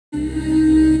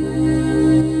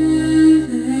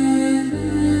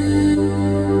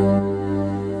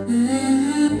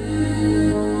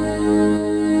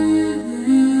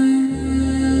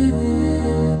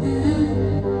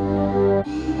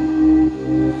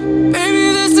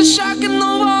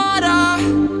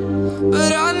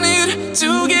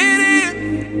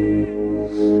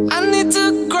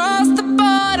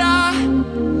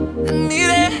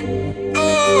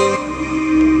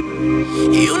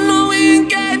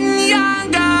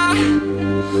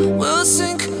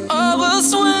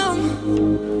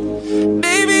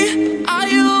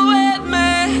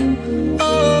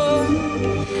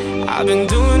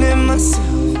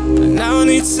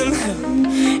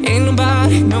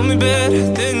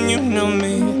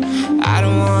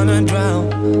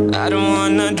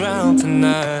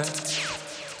tonight.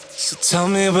 So tell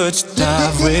me, would you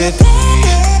dive with me?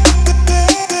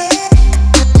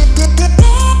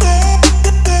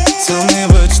 Tell me,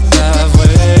 would you dive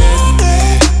with me?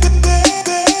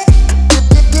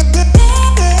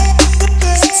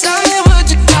 So tell me, would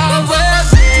you dive with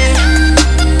me?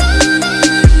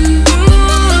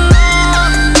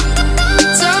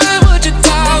 Tell me, would you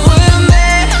dive with me?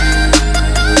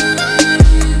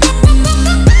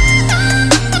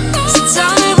 So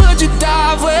tell me, would you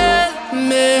dive with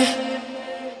me?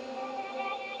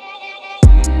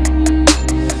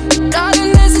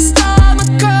 Darling, there's a storm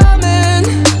coming.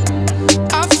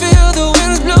 I feel the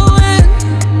winds blowing.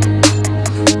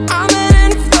 I'm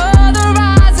heading for the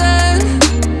horizon.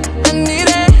 I need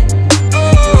it. Oh,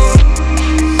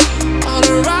 all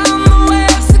around the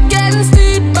waves are getting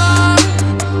steeper,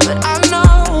 but I know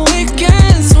we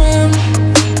can swim.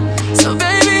 So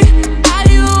baby, are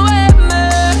you with me?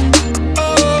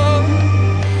 Oh,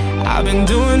 I've been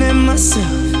doing it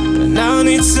myself, but now I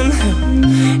need some help.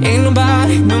 Ain't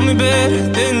nobody know me better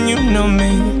than you know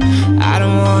me. I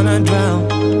don't wanna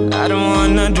drown, I don't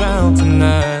wanna drown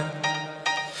tonight.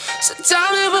 So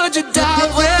tell me, would you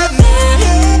dive with me?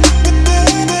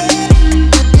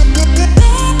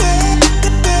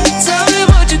 Tell me,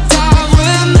 would you dive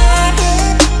with me?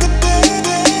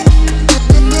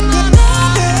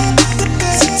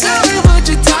 So tell me, would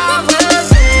you dive with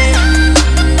me?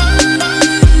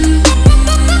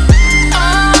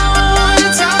 Oh,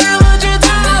 tell me, would you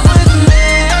dive with me?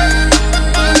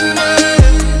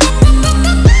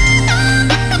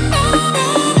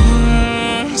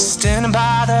 Standing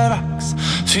by the rocks,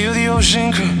 feel the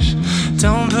ocean crash.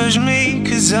 Don't push me,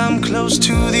 cause I'm close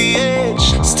to the edge.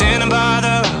 Standing by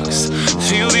the rocks,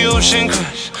 feel the ocean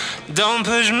crash. Don't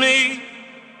push me.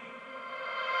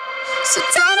 So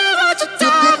tell me, would you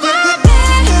dive with me?